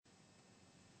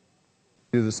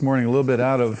This morning a little bit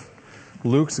out of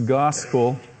Luke's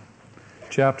Gospel,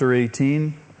 chapter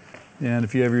 18. And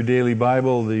if you have your daily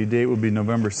Bible, the date will be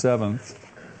November 7th.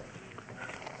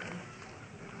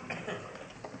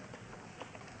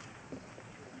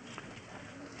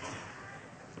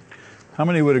 How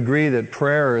many would agree that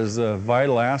prayer is a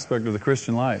vital aspect of the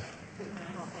Christian life?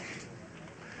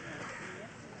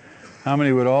 How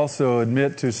many would also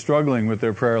admit to struggling with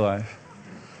their prayer life?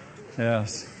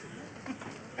 Yes.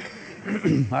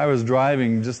 I was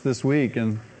driving just this week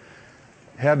and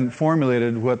hadn't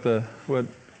formulated what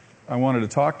I wanted to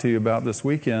talk to you about this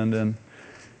weekend, and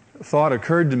a thought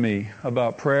occurred to me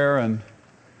about prayer, and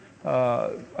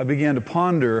I began to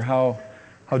ponder how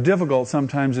difficult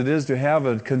sometimes it is to have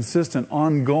a consistent,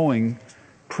 ongoing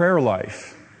prayer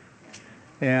life,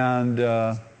 and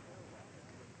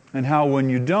how when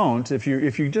you don't, if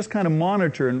you just kind of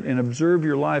monitor and observe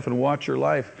your life and watch your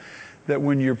life, that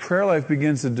when your prayer life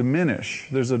begins to diminish,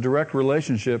 there's a direct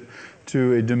relationship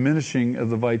to a diminishing of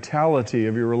the vitality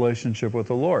of your relationship with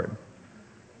the Lord.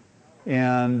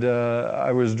 And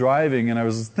I was driving and I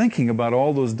was thinking about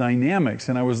all those dynamics,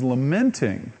 and I was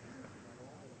lamenting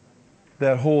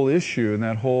that whole issue and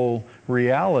that whole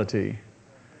reality,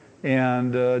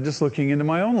 and just looking into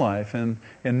my own life and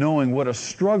knowing what a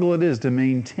struggle it is to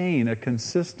maintain a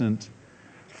consistent,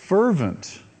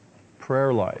 fervent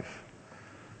prayer life.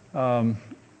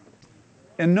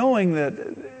 And knowing that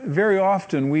very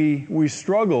often we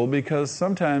struggle because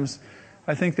sometimes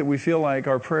I think that we feel like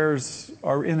our prayers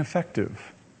are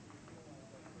ineffective.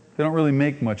 They don't really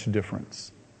make much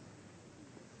difference.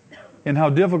 And how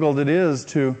difficult it is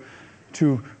to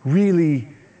really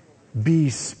be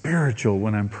spiritual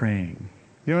when I'm praying.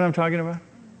 You know what I'm talking about?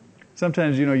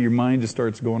 Sometimes, your mind just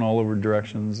starts going all over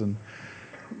directions and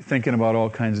thinking about all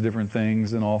kinds of different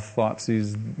things, and all thoughts,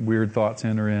 these weird thoughts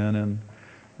enter in. And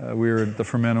we were at the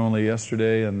Ferment only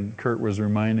yesterday, and Kurt was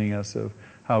reminding us of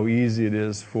how easy it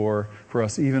is for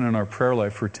us, even in our prayer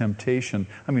life, for temptation.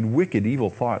 Wicked, evil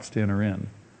thoughts to enter in.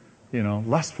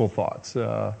 Lustful thoughts,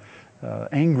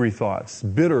 angry thoughts,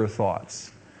 bitter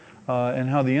thoughts. And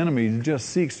how the enemy just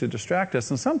seeks to distract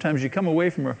us. And sometimes you come away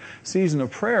from a season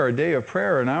of prayer, a day of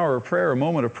prayer, an hour of prayer, a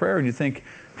moment of prayer, and you think,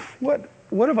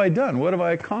 what have I done? What have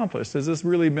I accomplished? Has this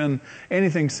really been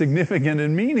anything significant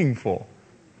and meaningful?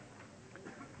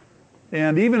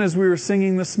 And even as we were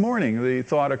singing this morning, the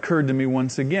thought occurred to me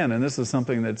once again, and this is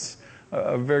something that's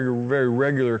a very, very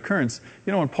regular occurrence.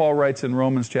 When Paul writes in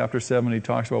Romans chapter 7, he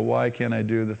talks about, why can't I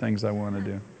do the things I want to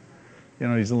do?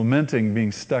 He's lamenting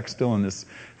being stuck still in this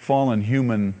fallen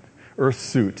human earth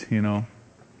suit,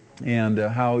 and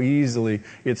how easily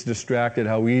it's distracted,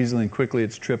 how easily and quickly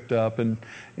it's tripped up, and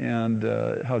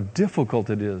how difficult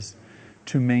it is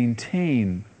to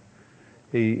maintain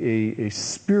a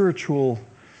spiritual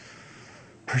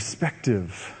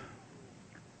perspective.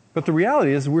 But the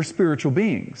reality is we're spiritual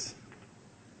beings.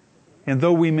 And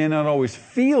though we may not always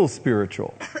feel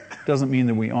spiritual, doesn't mean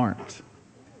that we aren't.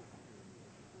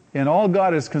 And all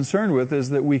God is concerned with is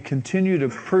that we continue to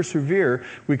persevere,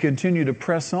 we continue to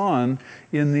press on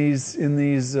in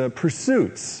these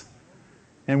pursuits.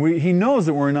 And He knows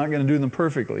that we're not going to do them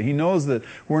perfectly. He knows that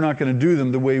we're not going to do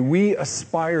them the way we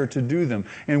aspire to do them.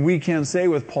 And we can say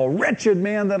with Paul, wretched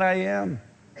man that I am.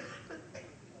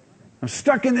 I'm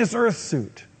stuck in this earth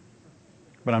suit.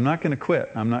 But I'm not going to quit.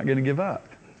 I'm not going to give up.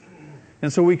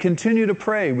 And so we continue to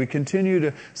pray. We continue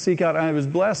to seek out. I was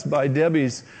blessed by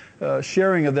Debbie's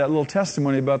sharing of that little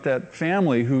testimony about that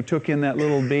family who took in that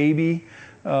little baby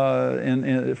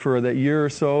and for that year or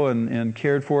so and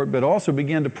cared for it, but also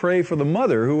began to pray for the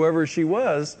mother, whoever she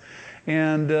was,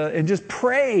 and just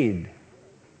prayed.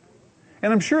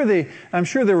 And I'm sure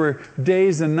there were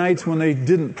days and nights when they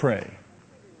didn't pray.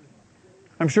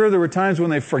 I'm sure there were times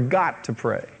when they forgot to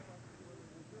pray.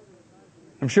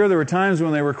 I'm sure there were times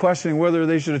when they were questioning whether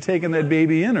they should have taken that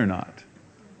baby in or not.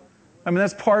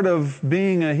 That's part of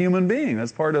being a human being.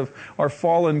 That's part of our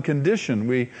fallen condition.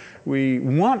 We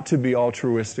want to be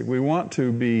altruistic. We want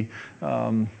to be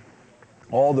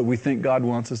all that we think God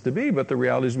wants us to be, but the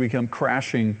reality is we come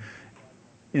crashing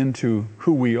into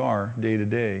who we are day to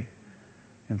day.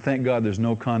 And thank God there's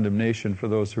no condemnation for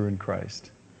those who are in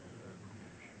Christ.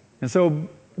 And so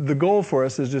the goal for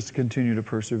us is just to continue to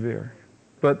persevere.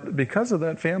 But because of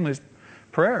that family's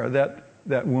prayer,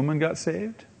 that woman got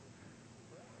saved,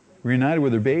 reunited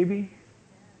with her baby,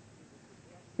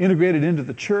 integrated into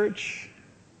the church,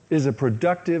 is a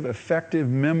productive, effective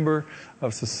member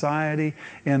of society.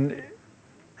 And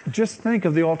just think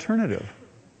of the alternative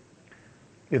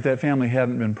if that family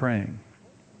hadn't been praying.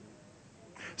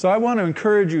 So I want to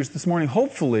encourage you this morning,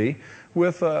 hopefully,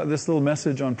 with this little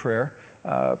message on prayer.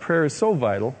 Prayer is so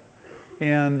vital.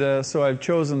 And so I've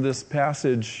chosen this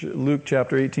passage, Luke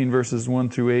chapter 18, verses 1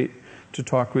 through 8, to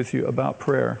talk with you about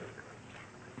prayer.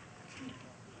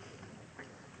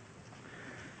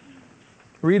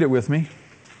 Read it with me.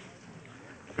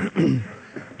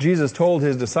 Jesus told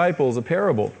his disciples a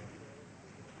parable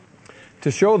to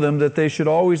show them that they should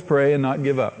always pray and not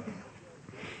give up.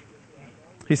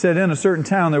 He said, in a certain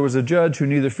town there was a judge who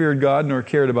neither feared God nor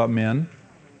cared about men.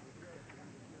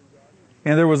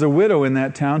 And there was a widow in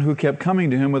that town who kept coming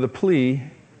to him with a plea,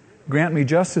 grant me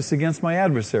justice against my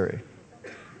adversary.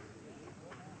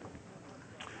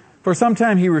 For some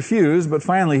time he refused, but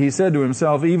finally he said to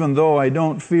himself, even though I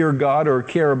don't fear God or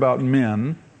care about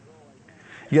men,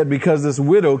 yet because this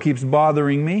widow keeps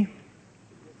bothering me,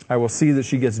 I will see that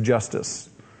she gets justice,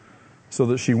 so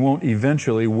that she won't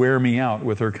eventually wear me out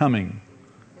with her coming.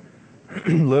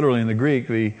 Literally in the Greek,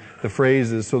 the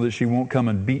phrase is so that she won't come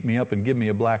and beat me up and give me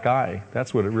a black eye.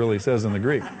 That's what it really says in the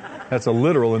Greek. That's a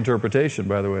literal interpretation,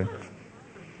 by the way.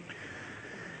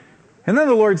 And then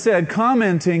the Lord said,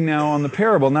 commenting now on the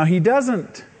parable. Now he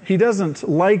doesn't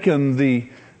liken the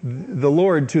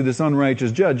Lord to this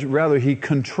unrighteous judge. Rather, he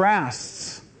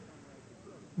contrasts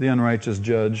the unrighteous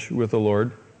judge with the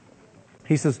Lord.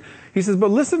 He says,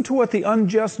 but listen to what the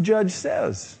unjust judge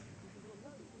says.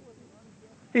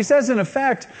 He says, in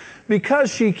effect, because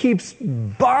she keeps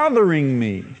bothering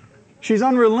me, she's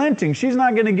unrelenting, she's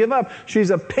not going to give up, she's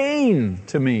a pain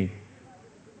to me.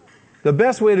 The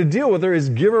best way to deal with her is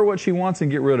give her what she wants and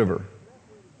get rid of her.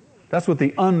 That's what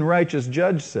the unrighteous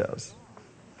judge says.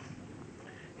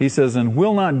 He says, and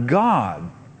will not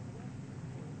God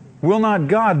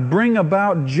bring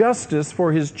about justice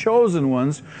for his chosen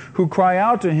ones who cry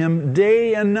out to him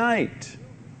day and night?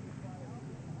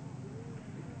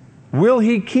 Will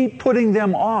he keep putting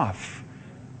them off?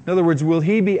 In other words, will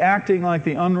he be acting like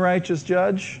the unrighteous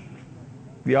judge?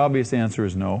 The obvious answer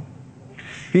is no.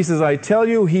 He says, I tell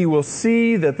you, he will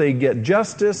see that they get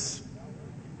justice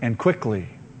and quickly.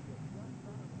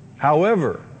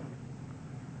 However,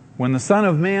 when the Son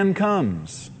of Man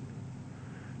comes,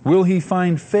 will he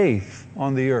find faith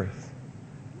on the earth?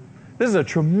 This is a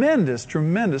tremendous,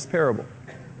 tremendous parable.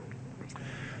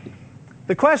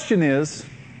 The question is,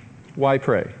 why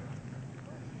pray?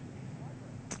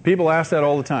 People ask that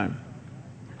all the time.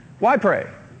 Why pray?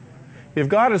 If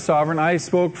God is sovereign, I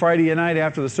spoke Friday night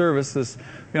after the service. This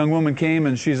young woman came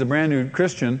and she's a brand new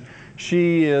Christian.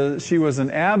 She was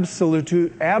an absolute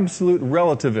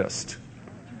relativist.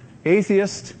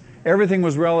 Atheist. Everything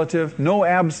was relative. No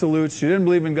absolutes. She didn't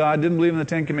believe in God, didn't believe in the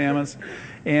Ten Commandments.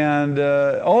 And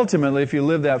ultimately, if you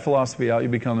live that philosophy out, you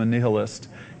become a nihilist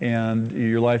and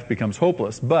your life becomes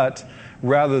hopeless. But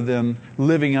rather than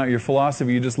living out your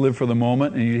philosophy, you just live for the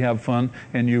moment and you have fun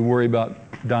and you worry about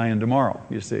dying tomorrow,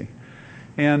 you see.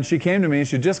 And she came to me,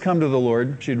 she'd just come to the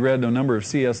Lord. She'd read a number of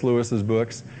C.S. Lewis's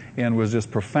books and was just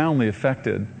profoundly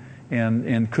affected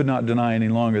and could not deny any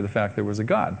longer the fact there was a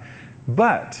God.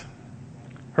 But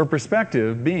her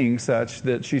perspective being such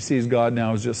that she sees God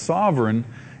now as just sovereign,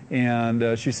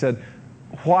 and she said,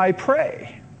 why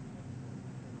pray?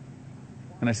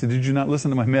 And I said, did you not listen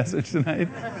to my message tonight?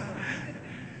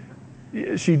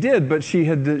 She did, but she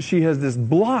has this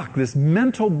block, this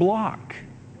mental block.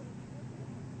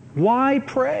 Why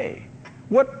pray?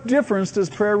 What difference does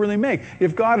prayer really make?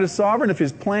 If God is sovereign, if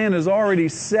his plan is already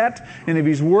set, and if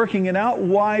he's working it out,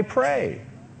 why pray?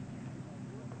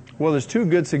 Well, there's two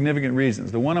good significant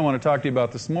reasons. The one I want to talk to you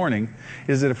about this morning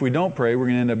is that if we don't pray, we're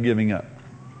going to end up giving up.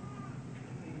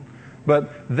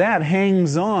 But that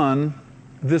hangs on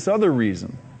this other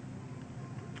reason,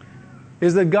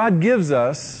 is that God gives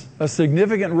us a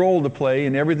significant role to play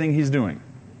in everything he's doing.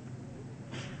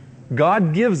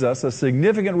 God gives us a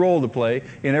significant role to play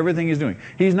in everything he's doing.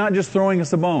 He's not just throwing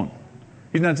us a bone.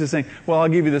 He's not just saying, well, I'll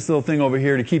give you this little thing over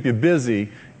here to keep you busy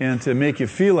and to make you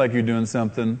feel like you're doing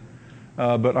something,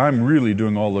 but I'm really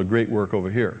doing all the great work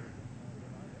over here.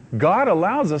 God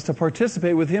allows us to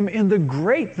participate with him in the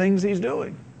great things he's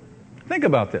doing. Think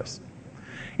about this.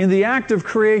 In the act of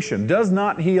creation, does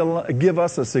not he give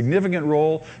us a significant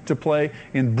role to play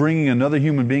in bringing another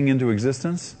human being into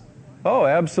existence? Oh,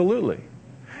 absolutely.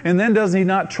 And then does he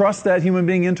not trust that human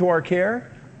being into our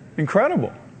care?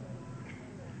 Incredible.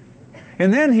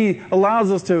 And then he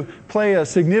allows us to play a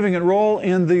significant role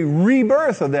in the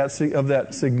rebirth of that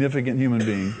significant human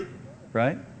being,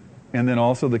 right? And then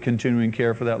also the continuing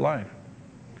care for that life.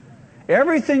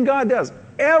 Everything God does,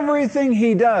 everything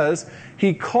he does,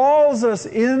 he calls us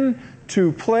in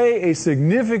to play a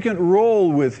significant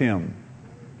role with him.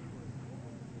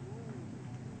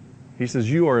 He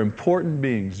says, you are important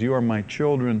beings. You are my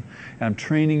children. And I'm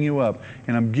training you up.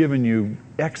 And I'm giving you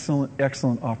excellent,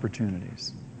 excellent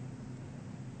opportunities.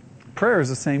 Prayer is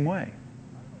the same way.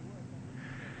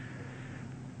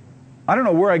 I don't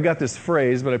know where I got this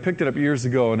phrase, but I picked it up years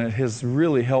ago, and it has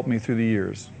really helped me through the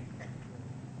years.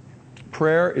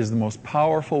 Prayer is the most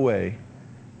powerful way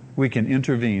we can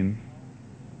intervene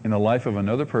in the life of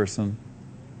another person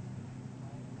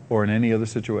or in any other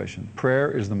situation. Prayer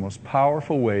is the most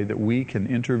powerful way that we can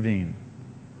intervene.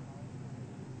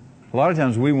 A lot of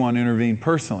times we want to intervene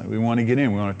personally. We want to get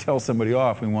in. We want to tell somebody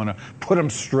off. We want to put them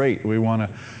straight. We want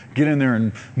to get in there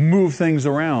and move things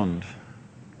around.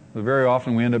 But very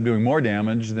often we end up doing more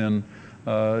damage than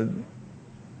there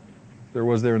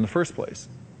was there in the first place.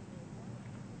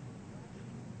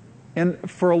 And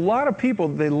for a lot of people,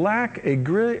 they lack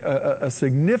a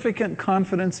significant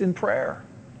confidence in prayer.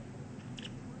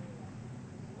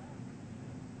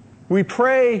 We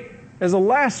pray as a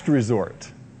last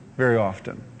resort very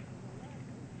often.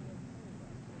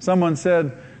 Someone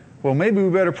said, well, maybe we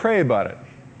better pray about it.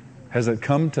 Has it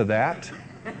come to that?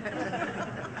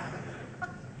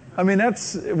 I mean,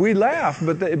 we laugh,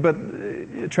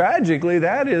 but tragically,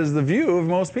 that is the view of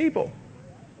most people.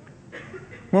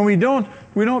 When we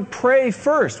don't pray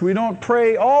first. We don't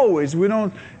pray always. We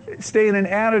don't stay in an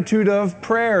attitude of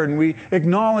prayer, and we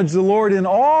acknowledge the Lord in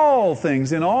all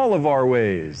things, in all of our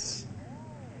ways.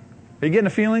 Are you getting a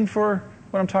feeling for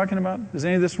what I'm talking about? Is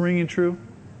any of this ringing true?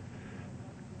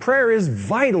 Prayer is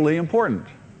vitally important.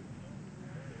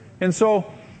 And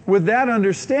so, with that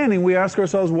understanding, we ask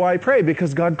ourselves, why pray?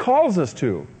 Because God calls us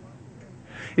to.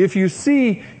 If you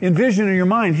envision in your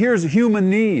mind, here's a human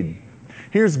need.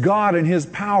 Here's God and His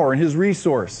power and His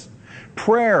resource.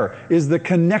 Prayer is the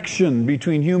connection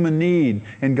between human need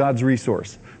and God's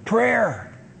resource. Prayer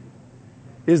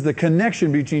is the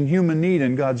connection between human need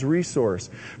and God's resource.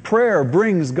 Prayer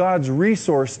brings God's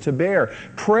resource to bear.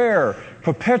 Prayer,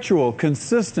 perpetual,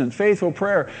 consistent, faithful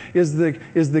prayer is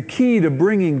the key to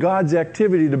bringing God's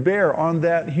activity to bear on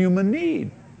that human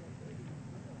need.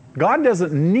 God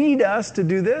doesn't need us to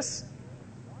do this,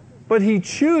 but He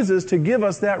chooses to give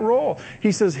us that role.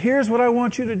 He says, here's what I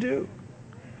want you to do.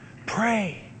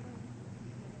 Pray.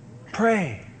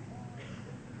 Pray.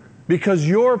 Because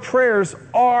your prayers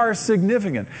are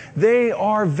significant. They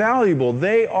are valuable.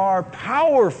 They are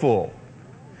powerful.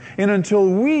 And until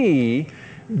we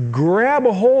grab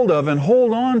a hold of and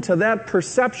hold on to that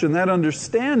perception, that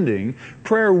understanding,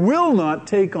 prayer will not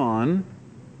take on,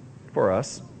 for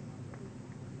us,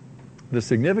 the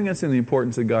significance and the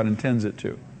importance that God intends it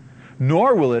to.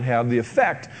 Nor will it have the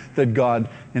effect that God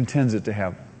intends it to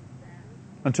have.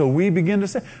 Until we begin to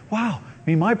say, wow,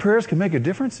 my prayers can make a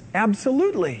difference?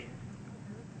 Absolutely.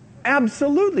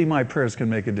 Absolutely my prayers can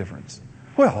make a difference.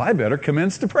 Well, I better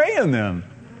commence to praying then.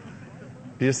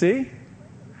 Do you see?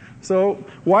 So,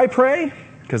 why pray?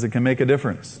 Because it can make a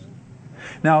difference.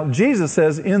 Now, Jesus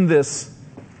says in this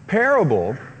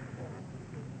parable,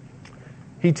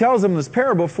 He tells them this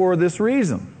parable for this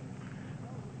reason.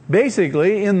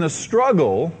 Basically, in the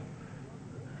struggle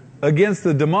against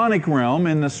the demonic realm,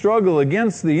 in the struggle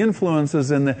against the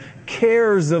influences and the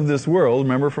cares of this world,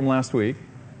 remember from last week,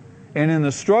 and in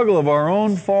the struggle of our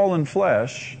own fallen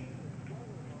flesh,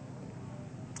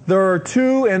 there are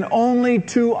two and only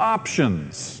two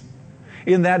options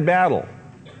in that battle.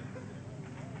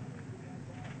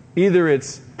 Either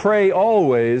it's pray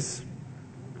always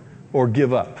or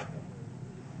give up.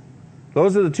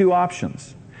 Those are the two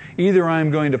options. Either I'm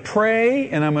going to pray,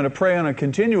 and I'm going to pray on a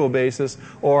continual basis,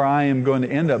 or I am going to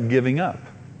end up giving up.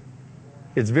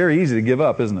 It's very easy to give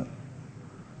up, isn't it?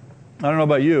 I don't know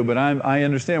about you, but I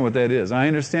understand what that is. I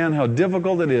understand how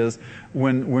difficult it is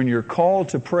when you're called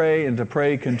to pray and to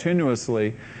pray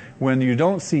continuously, when you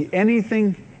don't see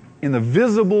anything in the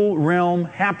visible realm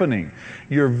happening.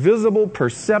 Your visible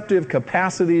perceptive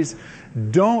capacities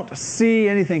don't see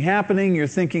anything happening. You're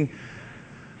thinking,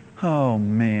 oh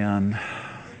man,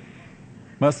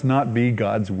 must not be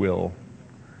God's will.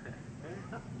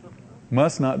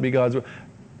 Must not be God's will.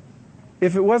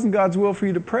 If it wasn't God's will for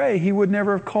you to pray, He would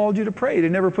never have called you to pray.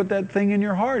 He'd never put that thing in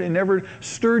your heart. He never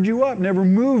stirred you up, never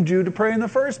moved you to pray in the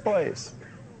first place.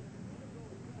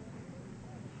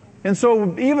 And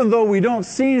so even though we don't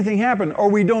see anything happen,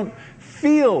 or we don't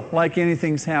feel like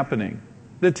anything's happening,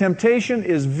 the temptation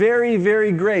is very,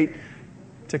 very great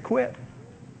to quit.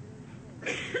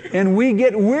 And we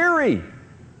get weary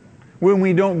when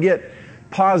we don't get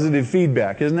positive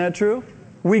feedback. Isn't that true?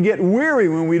 We get weary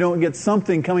when we don't get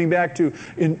something coming back to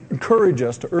encourage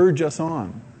us, to urge us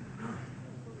on.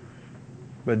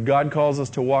 But God calls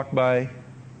us to walk by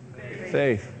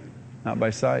faith, not by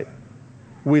sight.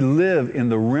 We live in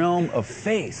the realm of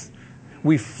faith.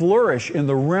 We flourish in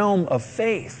the realm of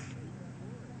faith.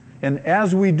 And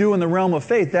as we do in the realm of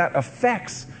faith, that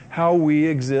affects how we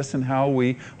exist and how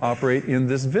we operate in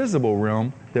this visible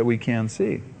realm that we can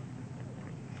see.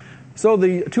 So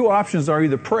the two options are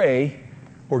either pray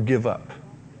or give up.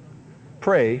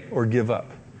 Pray or give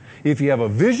up. If you have a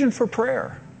vision for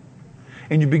prayer,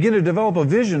 and you begin to develop a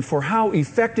vision for how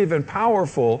effective and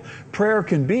powerful prayer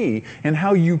can be, and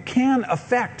how you can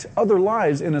affect other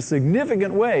lives in a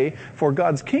significant way for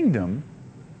God's kingdom,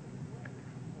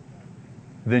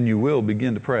 then you will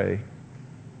begin to pray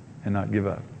and not give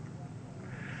up.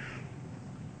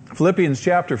 Philippians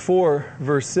chapter 4,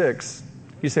 verse 6.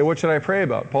 You say, what should I pray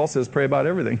about? Paul says, pray about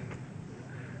everything.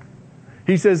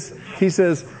 He says,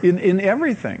 in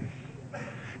everything.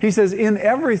 He says, in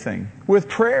everything, with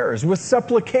prayers, with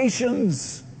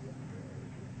supplications.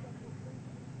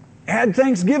 Add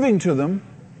thanksgiving to them.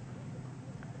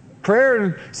 Prayer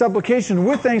and supplication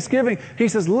with thanksgiving. He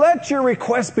says, let your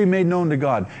requests be made known to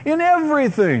God. In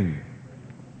everything.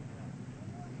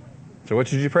 So what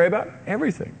should you pray about?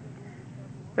 Everything.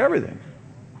 Everything.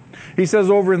 He says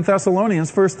over in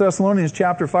Thessalonians, 1 Thessalonians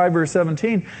chapter 5, verse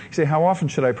 17, you say, how often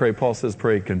should I pray? Paul says,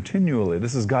 pray continually.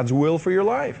 This is God's will for your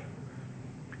life.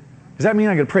 Does that mean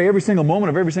I got to pray every single moment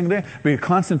of every single day? Be a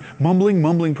constant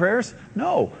mumbling prayers?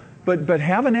 No. But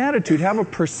have an attitude, have a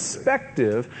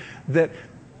perspective that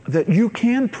you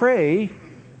can pray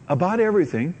about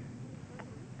everything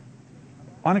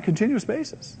on a continuous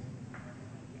basis.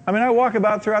 I mean, I walk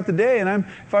about throughout the day, and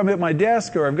if I'm at my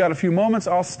desk or I've got a few moments,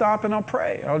 I'll stop and I'll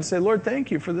pray. I'll just say, Lord, thank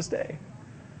you for this day.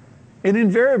 And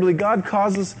invariably, God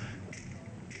causes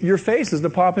your faces to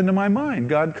pop into my mind.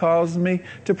 God caused me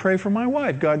to pray for my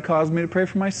wife. God caused me to pray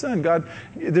for my son.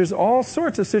 There's all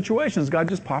sorts of situations. God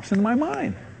just pops into my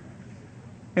mind.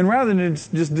 And rather than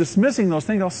just dismissing those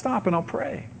things, I'll stop and I'll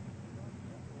pray.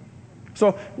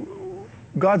 So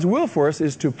God's will for us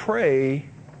is to pray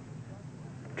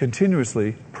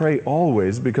continuously, pray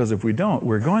always, because if we don't,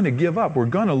 we're going to give up. We're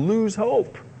going to lose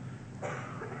hope.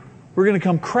 We're going to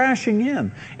come crashing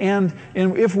in. And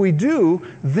if we do,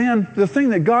 then the thing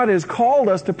that God has called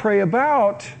us to pray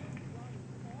about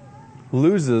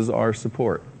loses our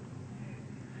support.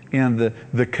 And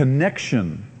the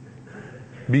connection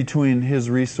between His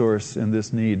resource and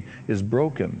this need is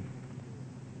broken.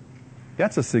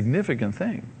 That's a significant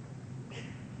thing.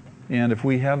 And if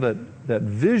we have that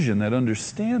vision, that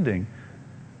understanding,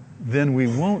 then we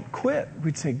won't quit.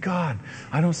 We'd say, God,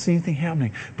 I don't see anything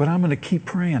happening, but I'm going to keep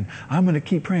praying. I'm going to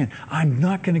keep praying. I'm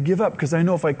not going to give up, because I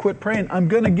know if I quit praying, I'm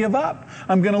going to give up.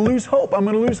 I'm going to lose hope. I'm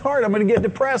going to lose heart. I'm going to get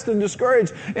depressed and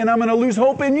discouraged, and I'm going to lose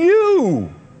hope in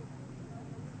you.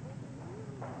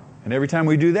 And every time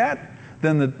we do that,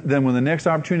 then when the next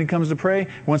opportunity comes to pray,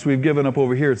 once we've given up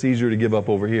over here, it's easier to give up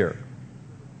over here.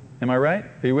 Am I right?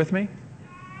 Are you with me?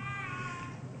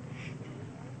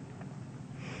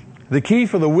 The key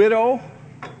for the widow,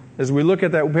 as we look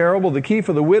at that parable, the key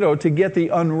for the widow to get the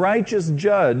unrighteous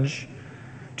judge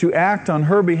to act on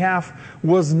her behalf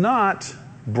was not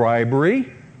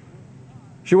bribery.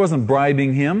 She wasn't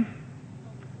bribing him.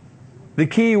 The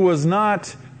key was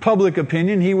not public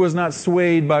opinion. He was not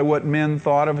swayed by what men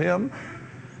thought of him.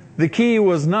 The key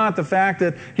was not the fact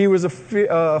that he was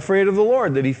afraid of the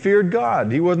Lord, that he feared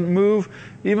God. He wasn't moved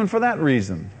even for that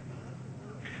reason.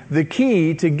 The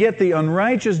key to get the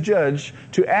unrighteous judge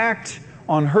to act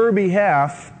on her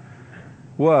behalf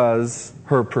was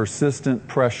her persistent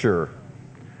pressure.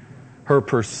 Her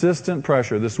persistent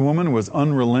pressure. This woman was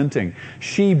unrelenting.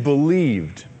 She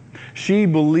believed. She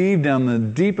believed down the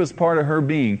deepest part of her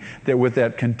being that with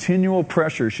that continual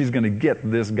pressure, she's going to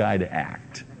get this guy to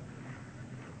act.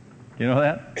 You know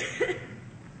that?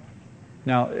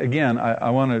 Now, again, I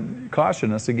want to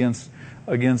caution us against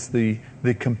the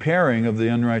comparing of the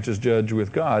unrighteous judge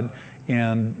with God,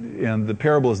 and the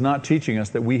parable is not teaching us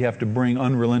that we have to bring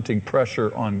unrelenting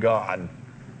pressure on God.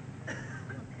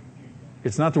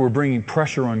 It's not that we're bringing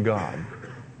pressure on God.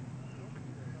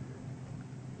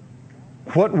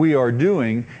 What we are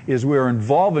doing is we are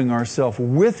involving ourselves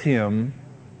with Him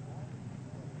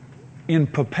in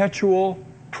perpetual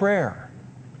prayer,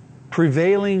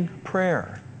 prevailing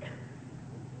prayer.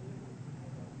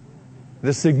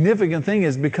 The significant thing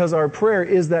is because our prayer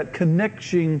is that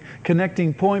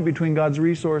connecting point between God's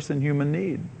resource and human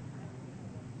need.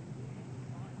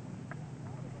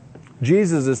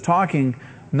 Jesus is talking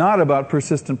not about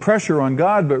persistent pressure on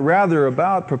God, but rather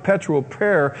about perpetual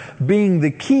prayer being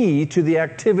the key to the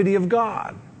activity of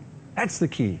God. That's the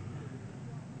key.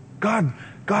 God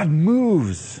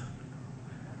moves.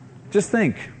 Just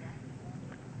think.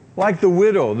 Like the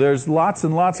widow, there's lots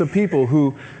and lots of people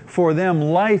who, for them,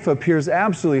 life appears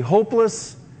absolutely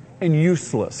hopeless and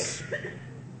useless.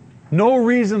 No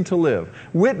reason to live.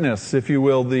 Witness, if you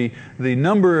will, the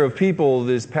number of people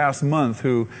this past month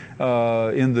who,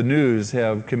 in the news,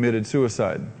 have committed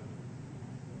suicide.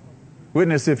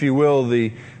 Witness, if you will,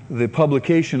 the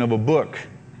publication of a book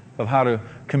of how to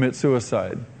commit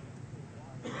suicide.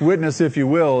 Witness, if you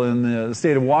will, in the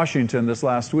state of Washington this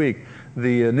last week,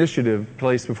 the initiative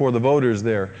placed before the voters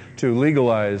there to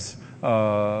legalize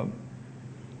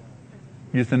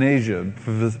euthanasia,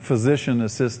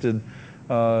 physician-assisted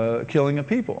killing of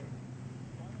people,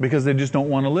 because they just don't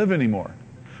want to live anymore.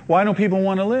 Why don't people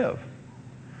want to live?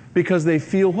 Because they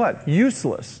feel what?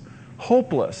 Useless,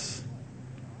 hopeless.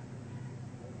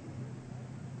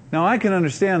 Now, I can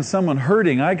understand someone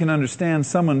hurting. I can understand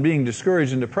someone being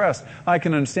discouraged and depressed. I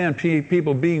can understand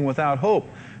people being without hope.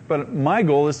 But my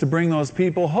goal is to bring those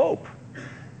people hope.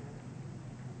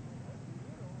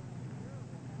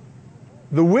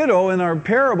 The widow in our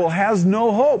parable has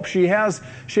no hope. She's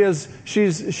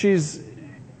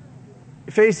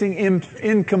facing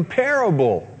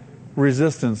incomparable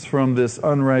resistance from this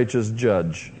unrighteous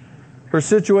judge. Her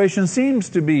situation seems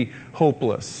to be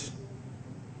hopeless.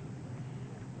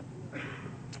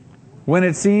 When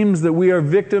it seems that we are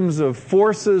victims of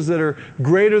forces that are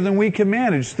greater than we can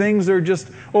manage, things are just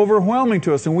overwhelming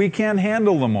to us and we can't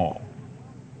handle them all.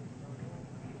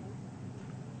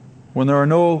 When there are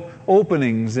no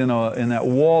openings in that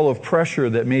wall of pressure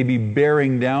that may be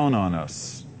bearing down on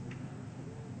us.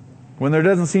 When there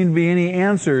doesn't seem to be any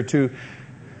answer to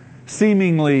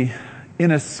seemingly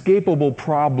inescapable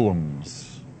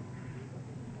problems.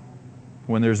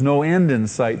 When there's no end in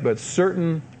sight but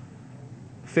certain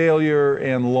failure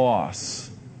and loss.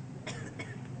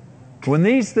 When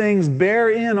these things bear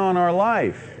in on our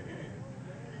life,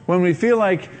 when we feel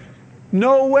like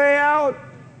no way out,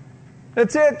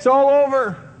 that's it, it's all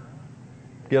over.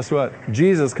 Guess what?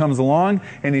 Jesus comes along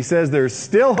and He says there's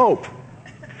still hope.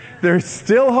 There's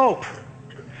still hope.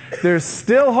 There's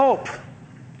still hope.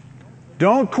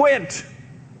 Don't quit.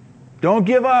 Don't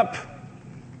give up.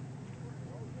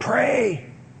 Pray.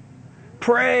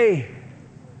 Pray.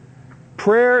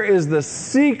 Prayer is the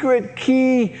secret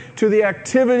key to the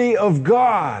activity of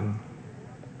God.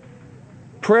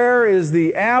 Prayer is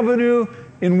the avenue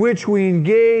in which we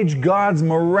engage God's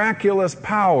miraculous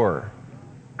power,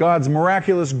 God's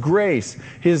miraculous grace,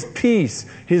 His peace,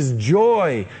 His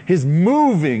joy, His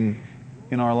moving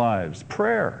in our lives.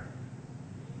 Prayer.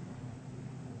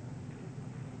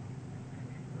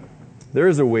 There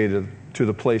is a way to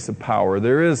the place of power.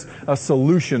 There is a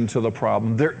solution to the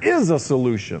problem. There is a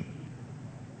solution.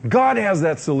 God has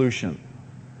that solution.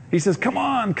 He says, come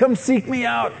on, come seek me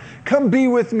out. Come be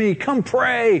with me. Come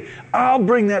pray. I'll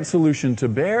bring that solution to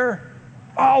bear.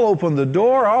 I'll open the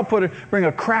door. I'll bring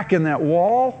a crack in that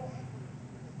wall.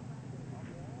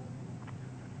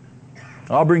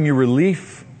 I'll bring you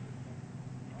relief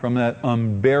from that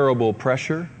unbearable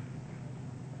pressure.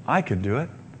 I could do it.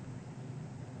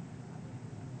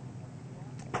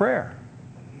 Prayer.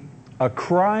 A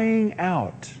crying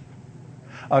out.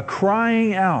 A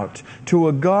crying out to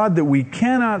a God that we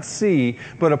cannot see,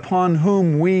 but upon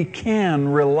whom we can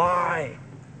rely.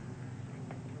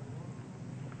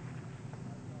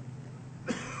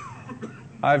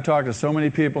 I've talked to so many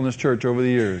people in this church over the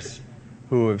years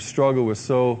who have struggled with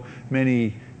so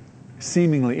many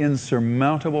seemingly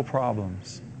insurmountable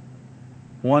problems.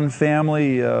 One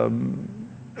family,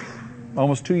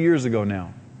 almost 2 years ago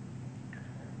now,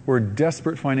 were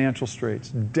desperate financial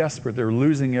straits. Desperate. They were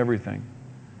losing everything.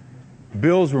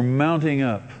 Bills were mounting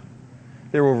up.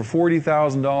 They were over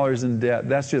 $40,000 in debt.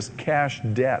 That's just cash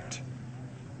debt.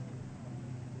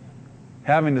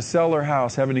 Having to sell their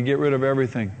house, having to get rid of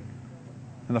everything.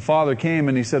 And the father came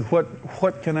and he said,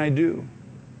 what can I do?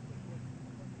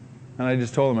 And I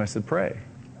just told him, I said, pray.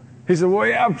 He said, well,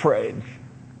 yeah, I've prayed.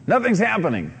 Nothing's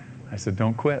happening. I said,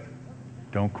 don't quit.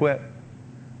 Don't quit.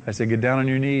 I said, get down on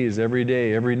your knees every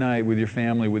day, every night with your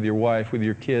family, with your wife, with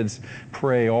your kids.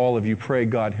 Pray, all of you pray,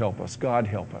 God help us, God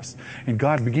help us. And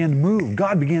God began to move.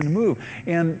 God began to move.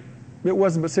 And it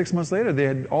wasn't but 6 months later, they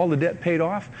had all the debt paid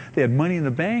off. They had money in the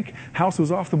bank. House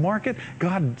was off the market.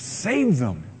 God saved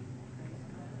them.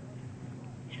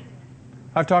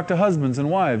 I've talked to husbands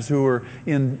and wives who are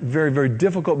in very, very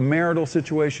difficult marital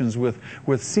situations with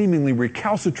seemingly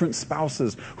recalcitrant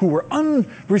spouses who were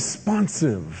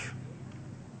unresponsive.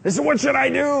 They said, what should I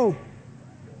do?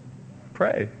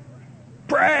 Pray.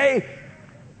 Pray.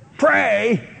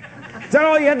 Pray. Is that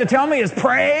all you had to tell me is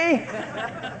pray?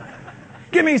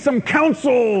 Give me some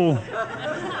counsel.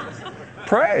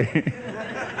 Pray.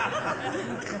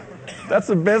 That's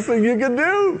the best thing you can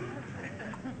do.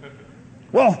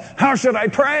 Well, how should I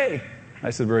pray?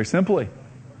 I said, very simply.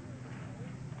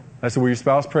 I said, will your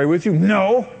spouse pray with you?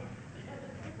 No.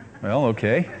 Well,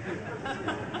 okay.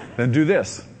 Then do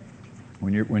this.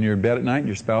 When you're in bed at night and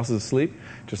your spouse is asleep,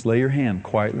 just lay your hand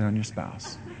quietly on your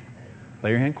spouse.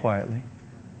 Lay your hand quietly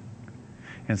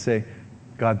and say,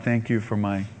 God, thank you for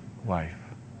my wife.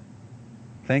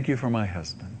 Thank you for my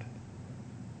husband.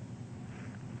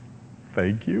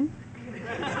 Thank you.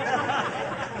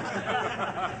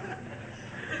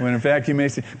 When in fact you may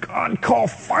say, God, call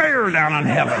fire down on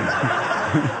heaven.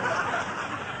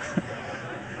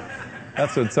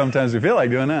 That's what sometimes we feel like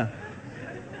doing, huh?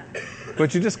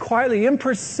 But you just quietly,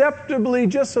 imperceptibly,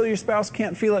 just so your spouse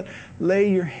can't feel it, lay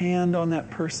your hand on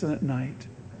that person at night.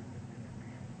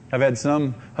 I've had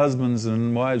some husbands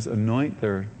and wives anoint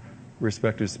their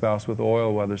respective spouse with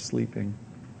oil while they're sleeping.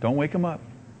 Don't wake them up.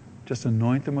 Just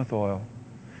anoint them with oil.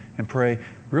 And pray,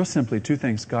 real simply, two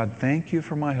things. God, thank you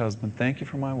for my husband. Thank you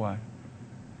for my wife.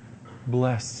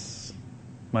 Bless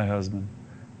my husband.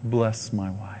 Bless my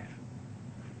wife.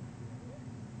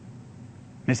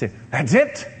 They say, that's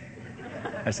it?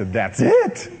 I said, that's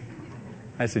it.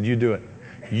 I said, you do it.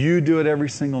 You do it every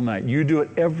single night. You do it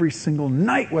every single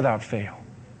night without fail.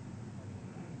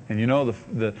 And you know,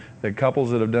 the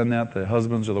couples that have done that, the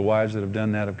husbands or the wives that have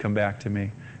done that have come back to me.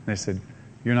 And they said,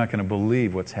 you're not going to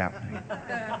believe what's happening.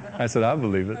 I said, I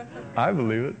believe it. I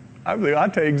believe it. I believe it. I'll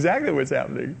tell you exactly what's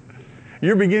happening.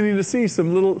 You're beginning to see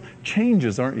some little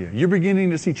changes, aren't you? You're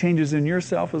beginning to see changes in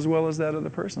yourself as well as that of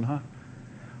the person, huh?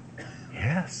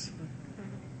 Yes.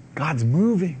 God's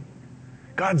moving.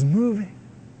 God's moving.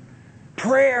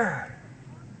 Prayer.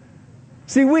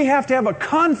 See, we have to have a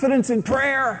confidence in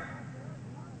prayer.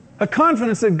 A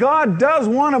confidence that God does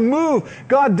want to move.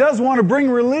 God does want to bring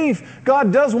relief.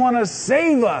 God does want to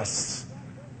save us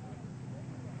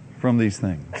from these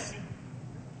things.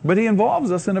 But He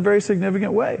involves us in a very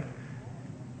significant way.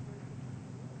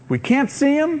 We can't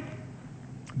see Him,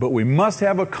 but we must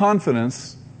have a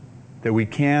confidence that we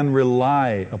can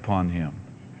rely upon Him.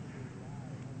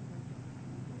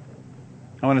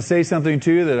 I want to say something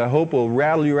to you that I hope will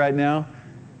rattle you right now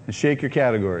and shake your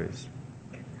categories.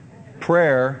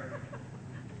 Prayer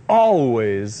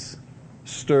always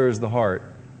stirs the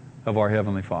heart of our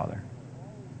Heavenly Father.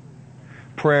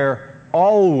 Prayer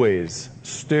always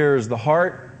stirs the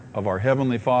heart of our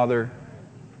Heavenly Father,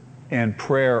 and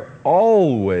prayer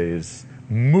always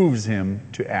moves Him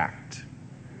to act.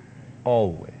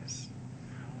 Always.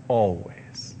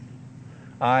 Always.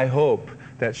 I hope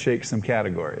that shakes some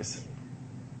categories.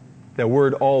 That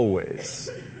word always.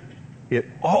 It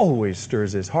always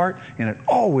stirs His heart, and it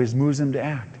always moves Him to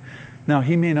act. Now,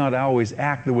 He may not always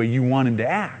act the way you want Him to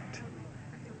act.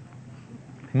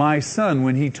 My son,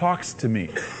 when he talks to me,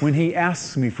 when he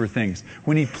asks me for things,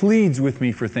 when he pleads with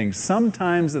me for things,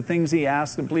 sometimes the things he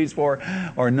asks and pleads for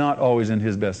are not always in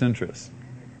his best interest.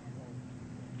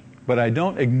 But I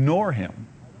don't ignore him.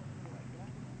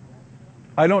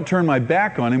 I don't turn my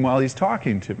back on him while he's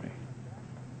talking to me.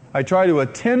 I try to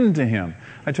attend to him.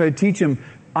 I try to teach him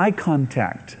eye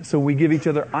contact. So we give each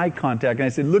other eye contact. And I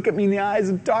say, look at me in the eyes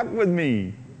and talk with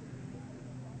me.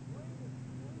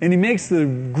 And he makes the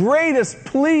greatest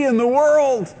plea in the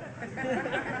world.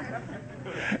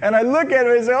 And I look at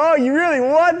him and say, oh, you really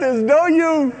want this, don't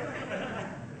you?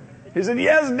 He said,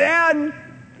 yes, Dad.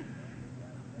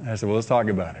 I said, well, let's talk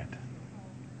about it.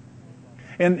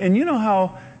 And you know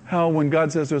how when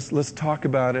God says to us, let's talk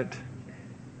about it,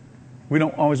 we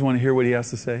don't always want to hear what He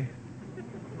has to say?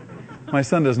 My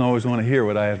son doesn't always want to hear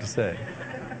what I have to say.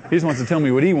 He just wants to tell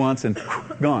me what he wants and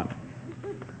gone.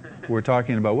 We're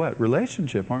talking about what?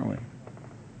 Relationship, aren't we?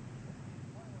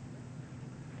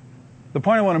 The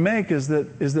point I want to make is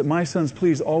that my son's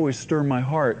pleas always stir my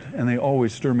heart, and they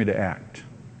always stir me to act.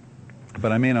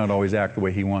 But I may not always act the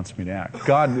way He wants me to act.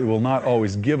 God will not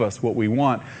always give us what we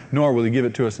want, nor will He give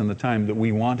it to us in the time that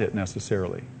we want it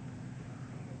necessarily.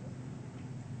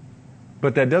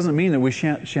 But that doesn't mean that we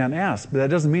shan't ask. But that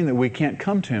doesn't mean that we can't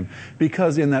come to Him.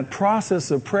 Because in that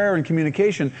process of prayer and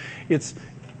communication, it's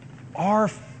our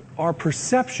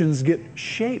perceptions get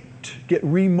shaped, get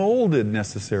remolded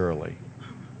necessarily.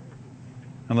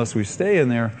 Unless we stay in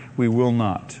there, we will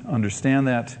not understand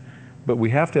that. But we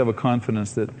have to have a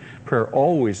confidence that prayer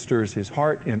always stirs His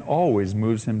heart and always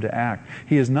moves Him to act.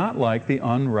 He is not like the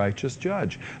unrighteous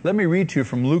judge. Let me read to you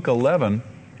from Luke 11.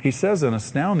 He says an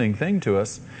astounding thing to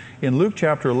us. In Luke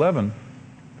chapter 11,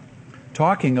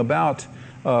 talking about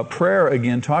prayer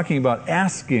again, talking about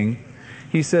asking,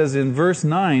 He says in verse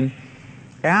 9,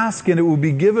 ask and it will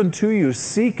be given to you.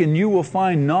 Seek and you will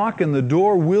find. Knock and the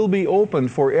door will be opened.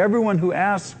 For everyone who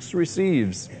asks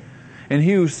receives. And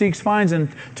he who seeks finds. And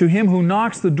to him who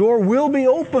knocks the door will be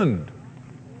opened.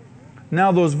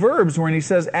 Now those verbs when He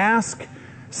says ask,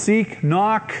 seek,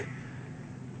 knock.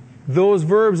 Those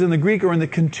verbs in the Greek are in the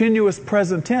continuous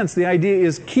present tense. The idea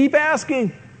is keep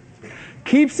asking,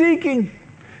 keep seeking,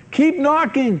 keep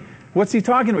knocking. What's he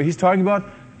talking about? He's talking about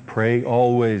pray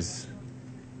always.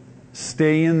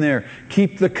 Stay in there.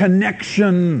 Keep the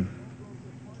connection.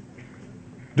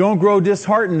 Don't grow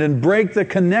disheartened and break the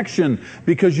connection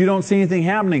because you don't see anything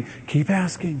happening. Keep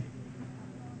asking.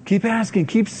 Keep asking.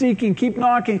 Keep seeking. Keep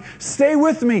knocking. Stay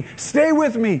with me. Stay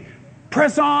with me.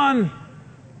 Press on.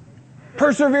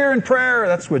 Persevere in prayer.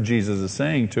 That's what Jesus is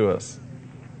saying to us.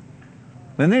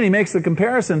 And then he makes the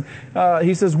comparison.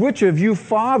 He says, which of you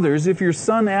fathers, if your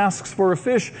son asks for a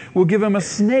fish, will give him a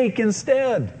snake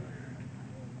instead?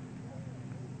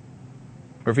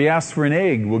 Or if he asks for an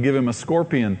egg, will give him a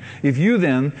scorpion. If you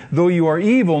then, though you are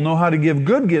evil, know how to give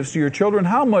good gifts to your children,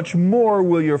 how much more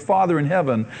will your Father in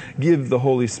heaven give the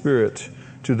Holy Spirit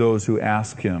to those who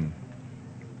ask Him?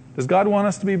 Does God want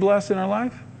us to be blessed in our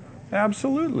life?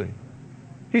 Absolutely.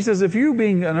 He says, if you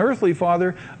being an earthly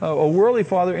father, a worldly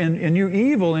father, and you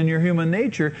evil in your human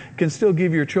nature, can still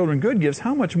give your children good gifts,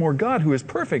 how much more God, who is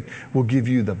perfect, will give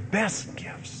you the best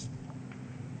gifts?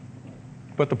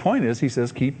 But the point is, he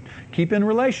says, keep in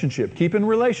relationship, keep in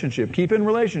relationship, keep in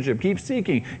relationship, keep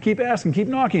seeking, keep asking, keep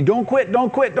knocking. Don't quit,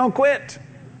 don't quit, don't quit.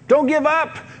 Don't give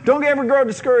up. Don't ever grow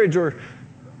discouraged, or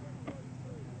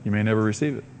you may never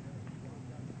receive it.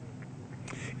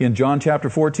 In John chapter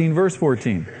 14, verse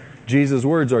 14, Jesus'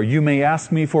 words are, you may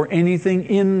ask me for anything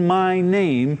in my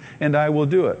name, and I will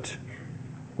do it.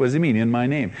 What does he mean, in my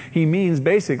name? He means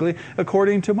basically,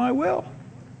 according to my will.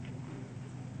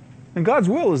 And God's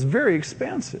will is very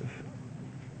expansive.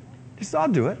 He says, I'll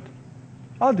do it.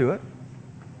 I'll do it.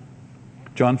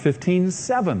 John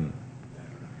 15:7.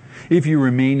 If you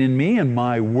remain in me and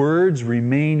my words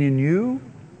remain in you,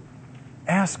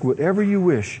 ask whatever you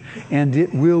wish, and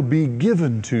it will be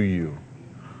given to you.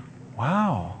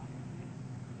 Wow.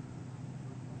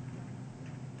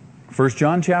 1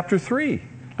 John chapter 3.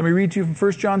 Let me read to you from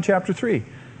 1 John chapter 3,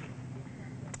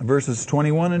 verses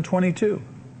 21 and 22.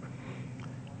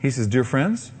 He says, dear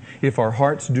friends, if our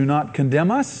hearts do not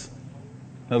condemn us,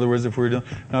 in other words, if we're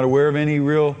not aware of any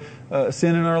real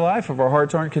sin in our life, if our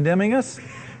hearts aren't condemning us,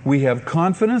 we have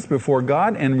confidence before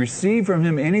God and receive from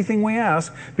Him anything we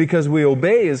ask because we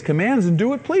obey His commands and do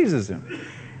what pleases Him.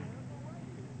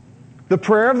 The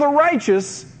prayer of the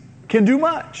righteous can do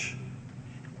much.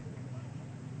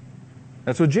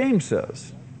 That's what James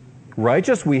says.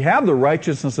 Righteous, we have the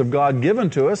righteousness of God given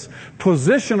to us.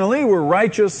 Positionally, we're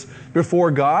righteous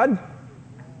before God.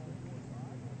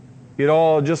 It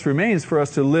all just remains for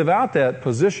us to live out that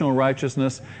positional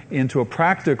righteousness into a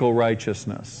practical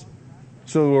righteousness.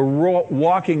 So we're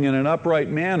walking in an upright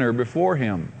manner before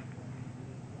Him.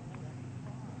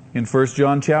 In 1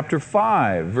 John chapter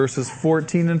 5, verses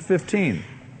 14 and 15.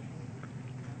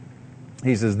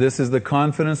 He says, this is the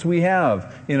confidence we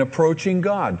have in approaching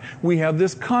God. We have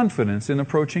this confidence in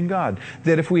approaching God,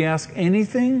 that if we ask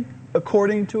anything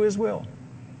according to His will,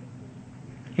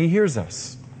 He hears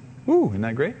us. Ooh, isn't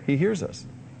that great? He hears us.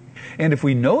 And if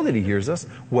we know that He hears us,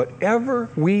 whatever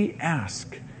we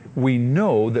ask, we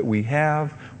know that we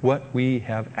have what we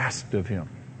have asked of Him.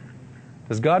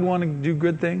 Does God want to do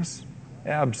good things?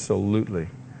 Absolutely.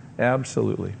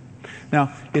 Absolutely.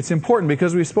 Now, it's important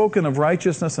because we've spoken of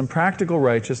righteousness and practical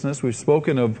righteousness. We've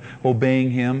spoken of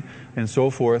obeying Him and so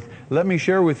forth. Let me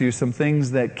share with you some things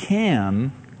that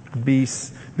can be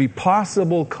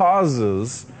possible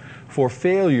causes for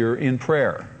failure in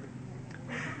prayer.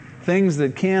 Things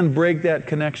that can break that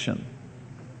connection.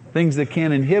 Things that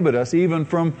can inhibit us even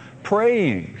from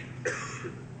praying.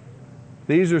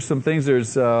 These are some things.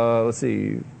 There's, 5,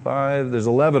 there's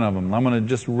 11 of them. I'm going to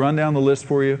just run down the list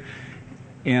for you.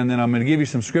 And then I'm going to give you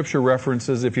some scripture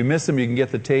references. If you miss them, you can get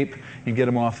the tape and get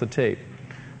them off the tape.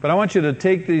 But I want you to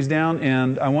take these down,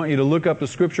 and I want you to look up the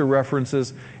scripture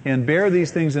references and bear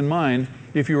these things in mind.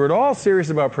 If you are at all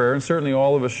serious about prayer, and certainly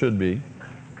all of us should be,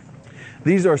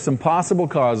 these are some possible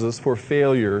causes for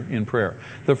failure in prayer.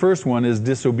 The first one is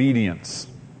disobedience.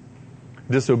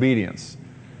 Disobedience.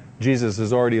 Jesus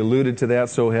has already alluded to that,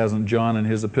 so hasn't John in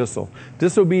his epistle.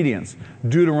 Disobedience.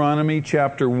 Deuteronomy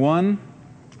chapter 1,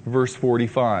 verse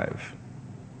 45.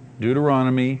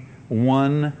 Deuteronomy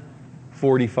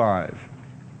 1:45.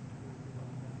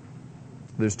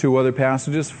 There's two other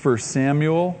passages. 1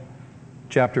 Samuel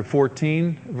chapter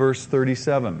 14, verse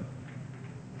 37.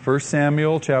 1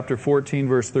 Samuel chapter 14,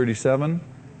 verse 37.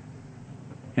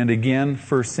 And again,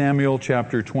 1 Samuel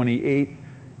chapter 28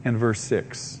 and verse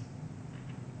 6.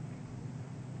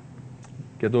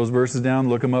 Get those verses down,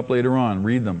 look them up later on,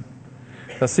 read them.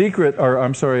 A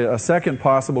second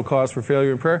possible cause for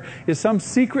failure in prayer is some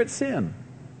secret sin.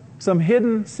 some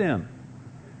hidden sin.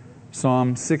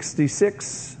 Psalm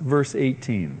 66, verse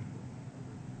 18.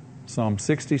 Psalm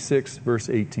 66, verse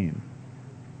 18.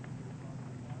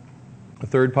 A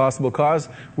third possible cause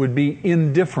would be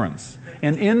indifference,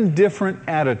 an indifferent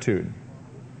attitude.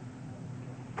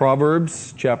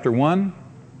 Proverbs chapter 1,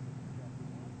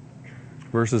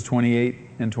 verses 28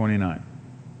 and 29.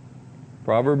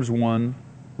 Proverbs 1,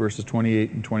 verses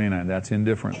 28 and 29. That's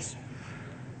indifference.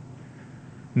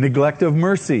 Neglect of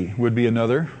mercy would be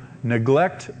another.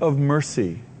 Neglect of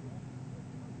mercy.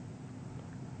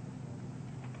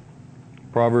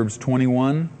 Proverbs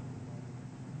 21,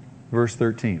 verse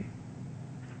 13.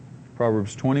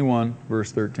 Proverbs 21,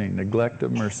 verse 13. Neglect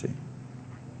of mercy.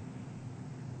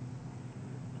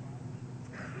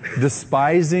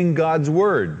 Despising God's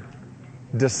word.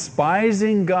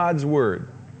 Despising God's word.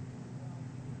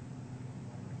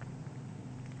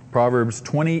 Proverbs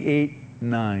 28,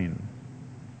 9.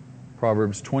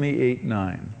 Proverbs 28,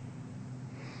 9.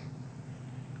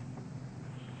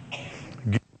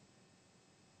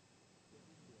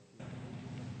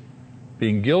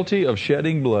 Being guilty of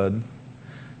shedding blood.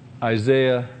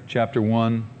 Isaiah chapter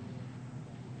 1,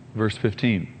 verse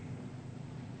 15.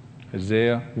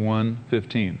 Isaiah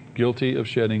 1:15. Guilty of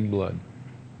shedding blood.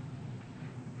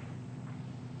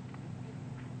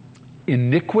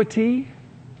 Iniquity.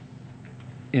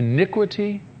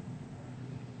 Iniquity.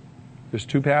 There's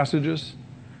two passages.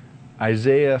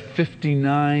 Isaiah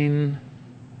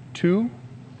 59:2.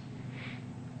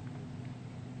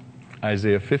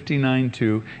 Isaiah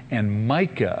 59:2 and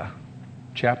Micah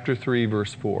chapter 3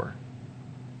 verse 4.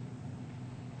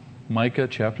 Micah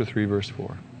chapter 3 verse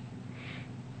 4.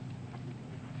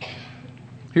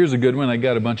 Here's a good one. I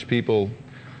got a bunch of people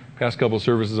past couple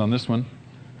services on this one.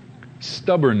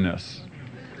 Stubbornness.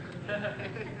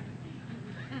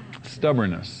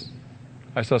 Stubbornness.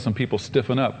 I saw some people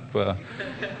stiffen up Friday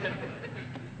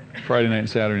night and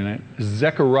Saturday night.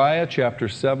 Zechariah chapter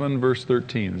 7 verse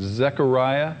 13.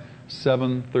 Zechariah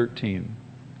 7:13.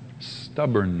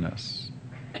 Stubbornness.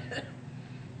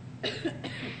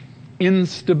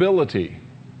 Instability.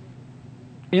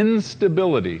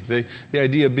 Instability. The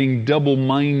idea of being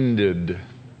double-minded.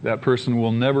 That person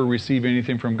will never receive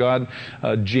anything from God.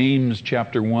 James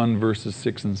chapter 1 verses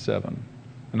 6 and 7.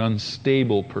 An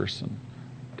unstable person.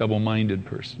 Double-minded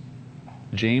person.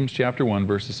 James chapter 1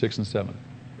 verses 6 and 7.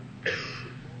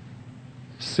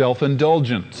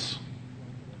 Self-indulgence.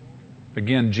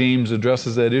 Again, James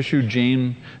addresses that issue.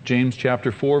 James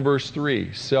chapter 4 verse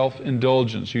 3.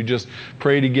 Self-indulgence. You just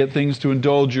pray to get things to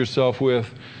indulge yourself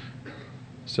with.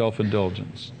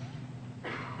 Self-indulgence.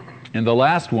 And the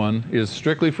last one is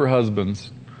strictly for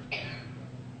husbands.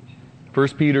 1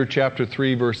 Peter chapter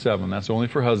 3 verse 7. That's only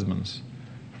for husbands.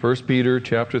 1 Peter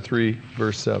chapter 3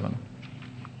 verse 7.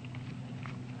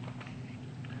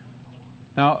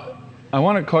 Now, I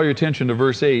want to call your attention to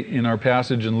verse 8 in our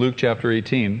passage in Luke chapter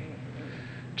 18.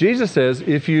 Jesus says,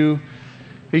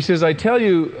 He says, I tell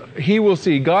you,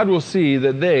 God will see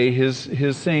that they,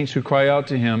 His saints who cry out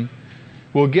to Him,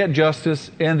 will get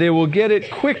justice, and they will get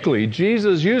it quickly.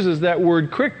 Jesus uses that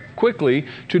word quickly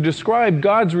to describe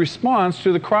God's response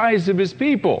to the cries of His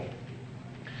people.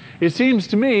 It seems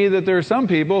to me that there are some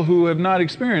people who have not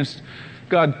experienced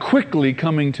God quickly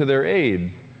coming to their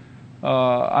aid.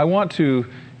 I want to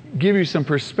give you some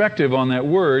perspective on that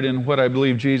word and what I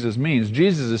believe Jesus means.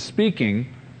 Jesus is speaking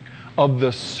of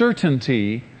the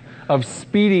certainty of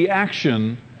speedy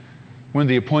action when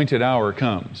the appointed hour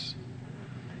comes.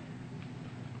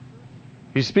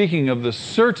 He's speaking of the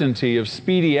certainty of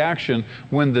speedy action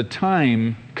when the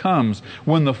time comes,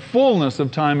 when the fullness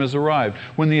of time has arrived,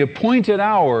 when the appointed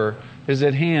hour is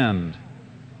at hand,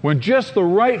 when just the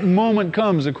right moment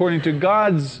comes according to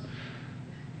God's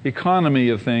economy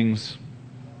of things.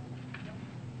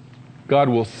 God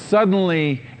will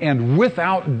suddenly and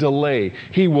without delay,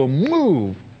 He will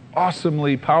move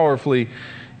awesomely, powerfully,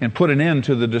 and put an end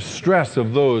to the distress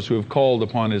of those who have called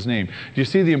upon His name. Do you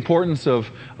see the importance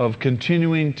of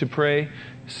continuing to pray?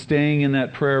 Staying in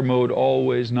that prayer mode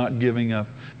always, not giving up.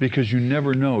 Because you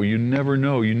never know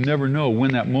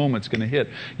when that moment's going to hit.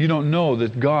 You don't know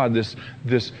that God, this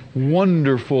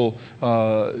wonderful,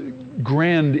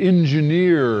 grand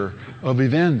engineer of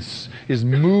events, is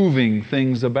moving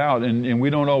things about. And we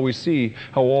don't always see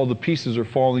how all the pieces are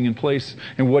falling in place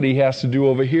and what He has to do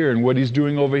over here and what He's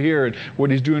doing over here and what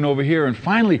He's doing over here. And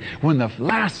finally, when the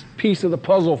last piece of the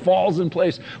puzzle falls in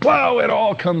place, wow, it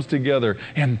all comes together.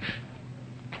 And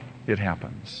it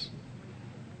happens.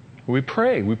 We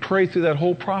pray through that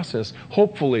whole process,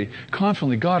 hopefully,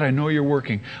 confidently. God, I know you're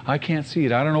working. I can't see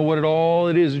it. I don't know what all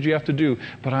it is that you have to do,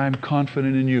 but I'm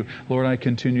confident in you. Lord, I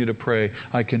continue to pray.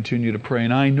 I continue to pray.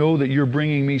 And I know that you're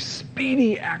bringing me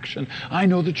speedy action. I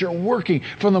know that you're working.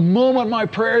 From the moment my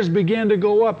prayers began to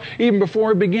go up, even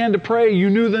before I began to pray, you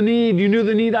knew the need. You knew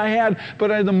the need I had.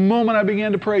 But at the moment I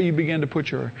began to pray, you began to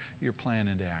put your plan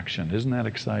into action. Isn't that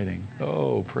exciting?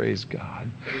 Oh, praise God.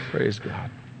 Praise God.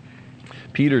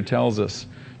 Peter tells us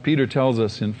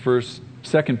in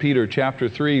 2 Peter chapter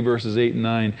 3, verses 8 and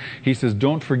 9, he says,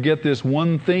 don't forget this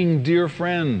one thing, dear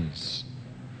friends.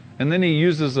 And then he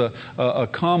uses a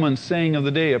common saying of the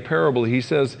day, a parable. He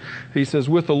says,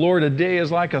 with the Lord, a day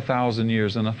is like 1,000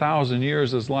 years, and 1,000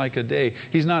 years is like a day.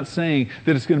 He's not saying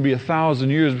that it's going to be 1,000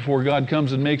 years before God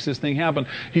comes and makes this thing happen.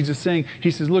 He's just saying,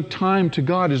 he says, look, time to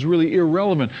God is really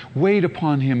irrelevant. Wait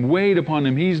upon Him, wait upon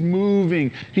Him. He's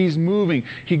moving, He's moving.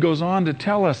 He goes on to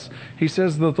tell us, he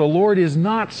says that the Lord is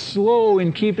not slow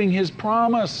in keeping His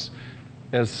promise,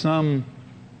 as some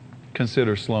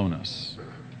consider slowness.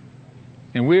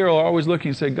 And we are always looking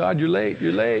and say, God, you're late,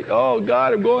 you're late. Oh,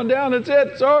 God, I'm going down, that's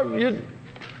it. Sorry.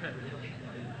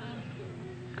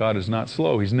 God is not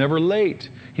slow. He's never late.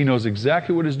 He knows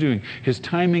exactly what He's doing. His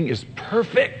timing is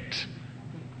perfect.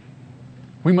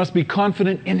 We must be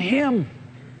confident in Him,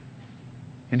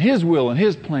 in His will and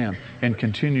His plan, and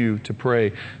continue to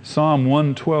pray. Psalm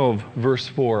 112, verse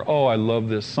 4. Oh, I love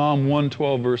this. Psalm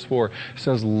 112, verse 4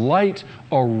 says, light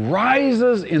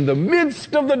arises in the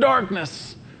midst of the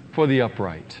darkness for the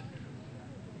upright.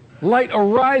 Light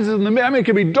arises in the midst. I mean, it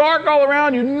can be dark all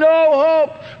around you, no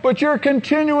hope, but you're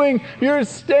continuing, you're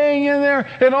staying in there,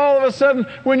 and all of a sudden,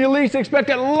 when you least expect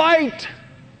it, light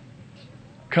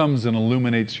comes and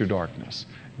illuminates your darkness.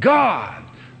 God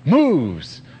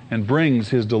moves and brings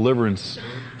His deliverance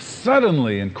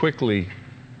suddenly and quickly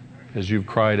as you've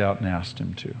cried out and asked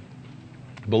Him to.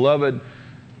 Beloved,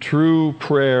 true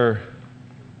prayer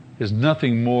is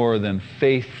nothing more than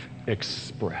faith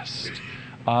expressed.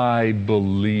 I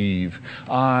believe.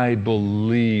 I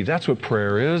believe. That's what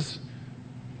prayer is.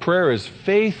 Prayer is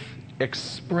faith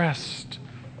expressed.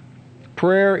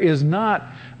 Prayer is not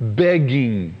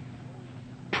begging.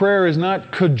 Prayer is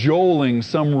not cajoling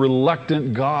some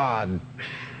reluctant God.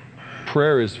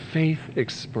 Prayer is faith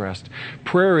expressed.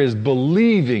 Prayer is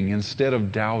believing instead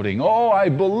of doubting. Oh, I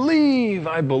believe,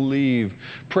 I believe.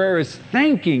 Prayer is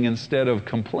thanking instead of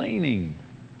complaining.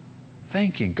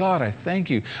 Thanking. God, I thank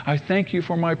you. I thank you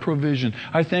for my provision.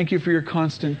 I thank you for your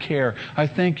constant care. I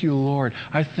thank you, Lord.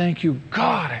 I thank you.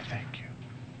 God, I thank you.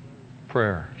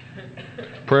 Prayer.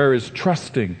 Prayer is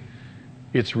trusting.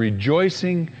 It's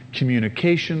rejoicing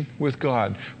communication with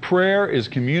God. Prayer is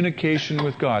communication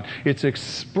with God. It's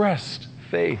expressed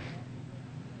faith.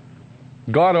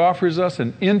 God offers us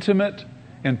an intimate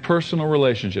and personal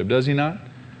relationship, does He not?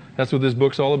 That's what this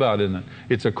book's all about, isn't it?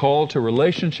 It's a call to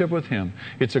relationship with Him.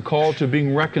 It's a call to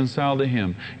being reconciled to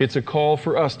Him. It's a call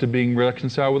for us to being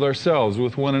reconciled with ourselves,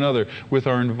 with one another, with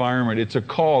our environment. It's a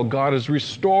call. God is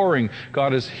restoring.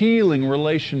 God is healing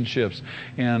relationships.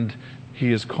 And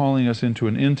He is calling us into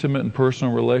an intimate and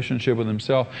personal relationship with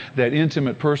Himself. That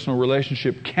intimate personal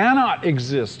relationship cannot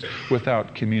exist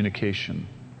without communication.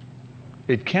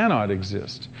 It cannot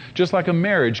exist. Just like a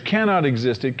marriage cannot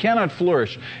exist. It cannot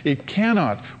flourish. It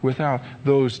cannot without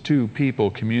those two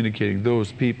people communicating,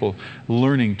 those people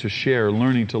learning to share,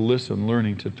 learning to listen,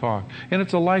 learning to talk. And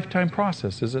it's a lifetime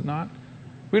process, is it not?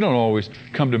 We don't always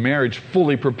come to marriage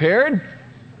fully prepared.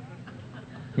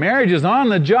 Marriage is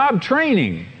on-the-job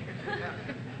training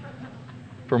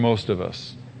for most of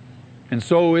us. And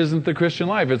so isn't the Christian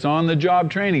life. It's on-the-job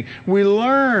training. We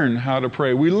learn how to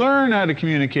pray. We learn how to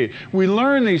communicate. We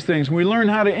learn these things. We learn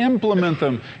how to implement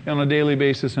them on a daily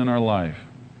basis in our life.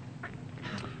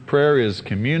 Prayer is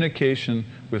communication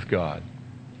with God.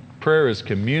 Prayer is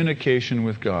communication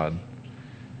with God.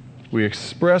 We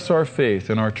express our faith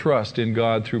and our trust in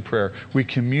God through prayer. We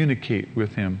communicate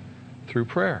with Him through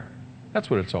prayer. That's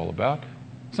what it's all about.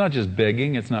 It's not just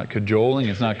begging, it's not cajoling,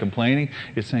 it's not complaining.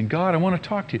 It's saying, God, I want to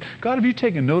talk to you. God, have you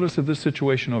taken notice of this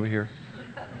situation over here?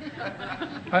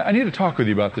 I need to talk with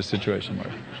you about this situation,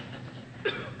 Lord.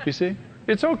 You see?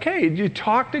 It's okay. You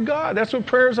talk to God. That's what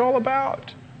prayer is all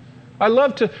about. I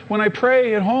love to, when I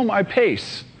pray at home, I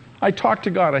pace. I talk to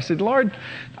God. I said, Lord,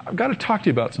 I've got to talk to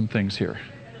you about some things here.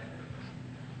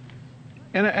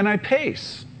 And I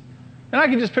pace. And I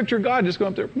can just picture God just going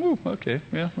up there, ooh, okay,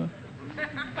 yeah, well,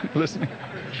 listening.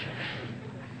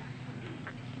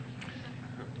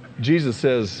 Jesus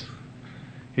says,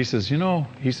 He says,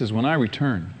 when I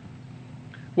return,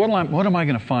 what am I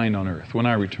going to find on earth when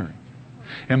I return?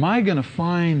 Am I going to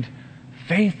find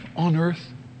faith on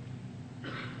earth?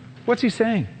 What's he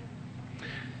saying?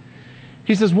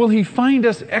 He says, will he find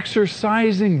us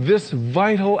exercising this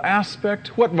vital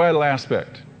aspect? What vital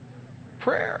aspect?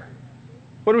 Prayer.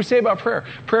 What do we say about prayer?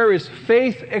 Prayer is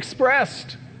faith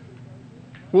expressed.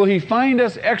 Will he find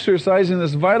us exercising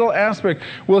this vital aspect?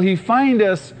 Will he find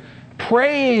us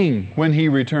praying when he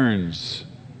returns?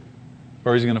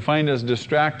 Or is he going to find us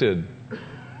distracted?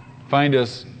 Find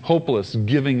us hopeless,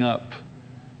 giving up?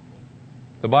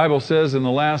 The Bible says in the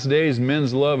last days,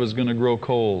 men's love is going to grow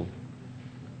cold.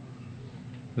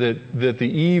 That the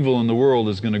evil in the world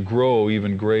is going to grow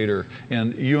even greater.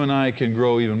 And you and I can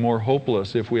grow even more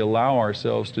hopeless if we allow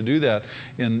ourselves to do that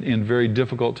in very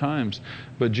difficult times.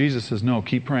 But Jesus says, no,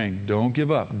 keep praying. Don't give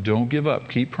up. Don't give up.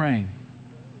 Keep praying.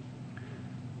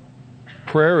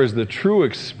 Prayer is the true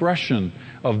expression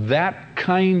of that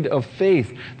kind of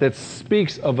faith that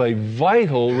speaks of a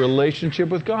vital relationship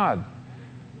with God.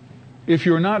 If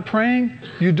you're not praying,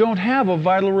 you don't have a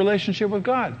vital relationship with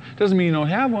God. Doesn't mean you don't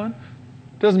have one.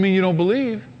 Doesn't mean you don't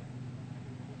believe.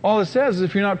 All it says is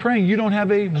if you're not praying, you don't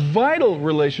have a vital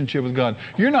relationship with God.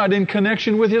 You're not in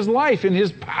connection with His life and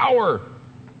His power.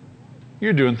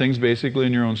 You're doing things basically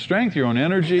in your own strength, your own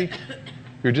energy.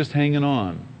 You're just hanging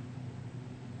on.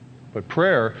 But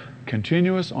prayer,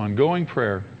 continuous, ongoing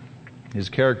prayer, is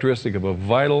characteristic of a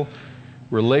vital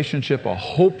relationship, a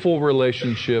hopeful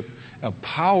relationship, a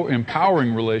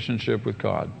empowering relationship with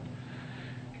God.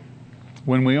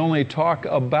 When we only talk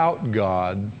about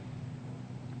God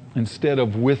instead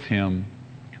of with Him,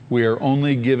 we are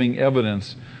only giving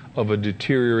evidence of a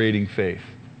deteriorating faith.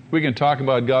 We can talk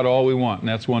about God all we want, and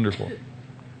that's wonderful.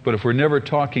 But if we're never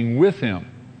talking with Him,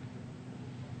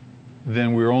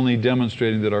 then we're only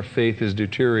demonstrating that our faith is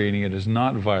deteriorating. It is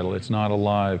not vital. It's not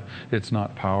alive. It's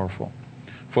not powerful.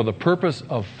 For the purpose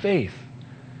of faith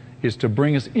is to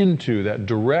bring us into that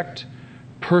direct,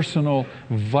 personal,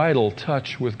 vital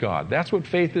touch with God. That's what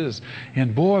faith is.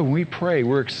 And boy, when we pray,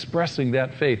 we're expressing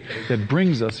that faith that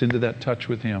brings us into that touch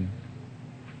with Him.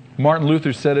 Martin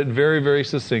Luther said it very, very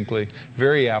succinctly,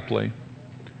 very aptly.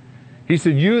 He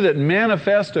said, you that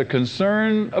manifest a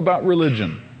concern about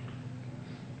religion,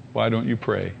 why don't you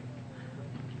pray?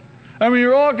 I mean,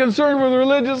 you're all concerned with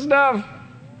religious stuff.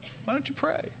 Why don't you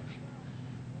pray?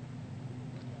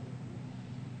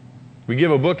 We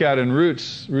give a book out in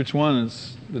Roots 1.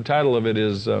 The title of it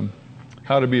is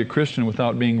How to Be a Christian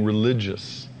Without Being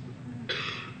Religious.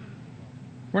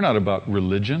 We're not about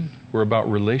religion. We're about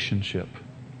relationship.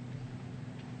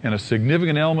 And a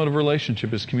significant element of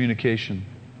relationship is communication.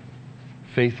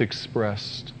 Faith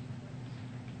expressed.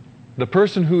 The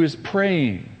person who is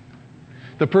praying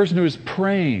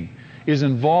is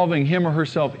involving him or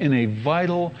herself in a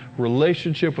vital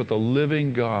relationship with the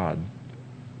living God.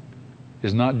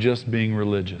 Is not just being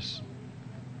religious.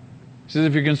 He says,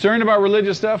 if you're concerned about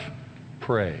religious stuff,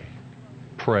 pray.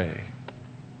 Pray.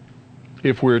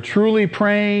 If we're truly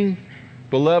praying,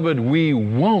 beloved, we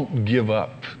won't give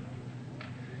up.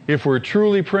 If we're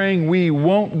truly praying, we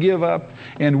won't give up,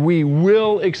 and we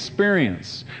will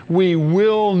experience, we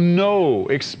will know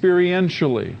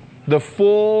experientially the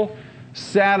full,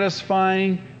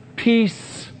 satisfying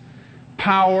peace,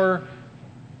 power,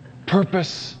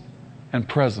 purpose, and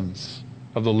presence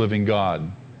of the living God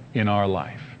in our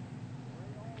life.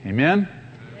 Amen?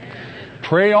 Amen?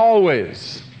 Pray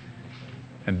always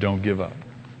and don't give up.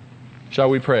 Shall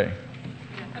we pray?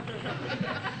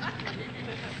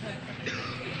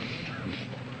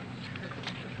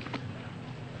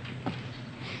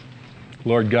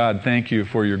 Lord God, thank you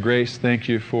for your grace. Thank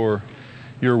you for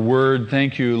your word.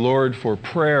 Thank you, Lord, for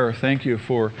prayer. Thank you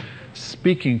for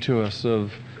speaking to us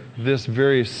of this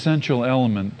very essential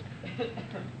element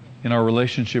in our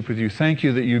relationship with you. Thank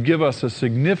you that you give us a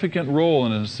significant role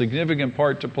and a significant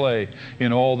part to play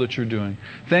in all that you're doing.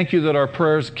 Thank you that our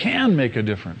prayers can make a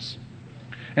difference,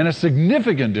 and a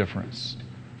significant difference.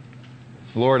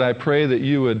 Lord, I pray that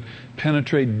you would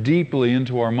penetrate deeply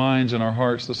into our minds and our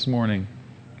hearts this morning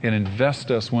and invest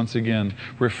us once again,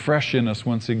 refresh in us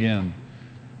once again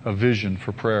a vision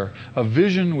for prayer, a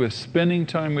vision with spending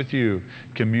time with you,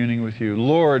 communing with you.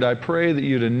 Lord, I pray that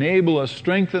you'd enable us,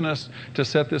 strengthen us to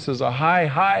set this as a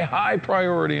high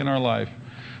priority in our life.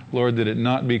 Lord, that it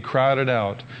not be crowded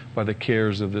out by the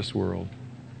cares of this world.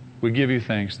 We give you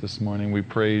thanks this morning. We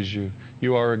praise you.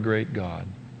 You are a great God.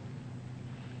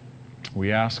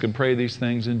 We ask and pray these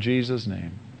things in Jesus'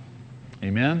 name.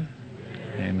 Amen?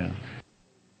 Amen.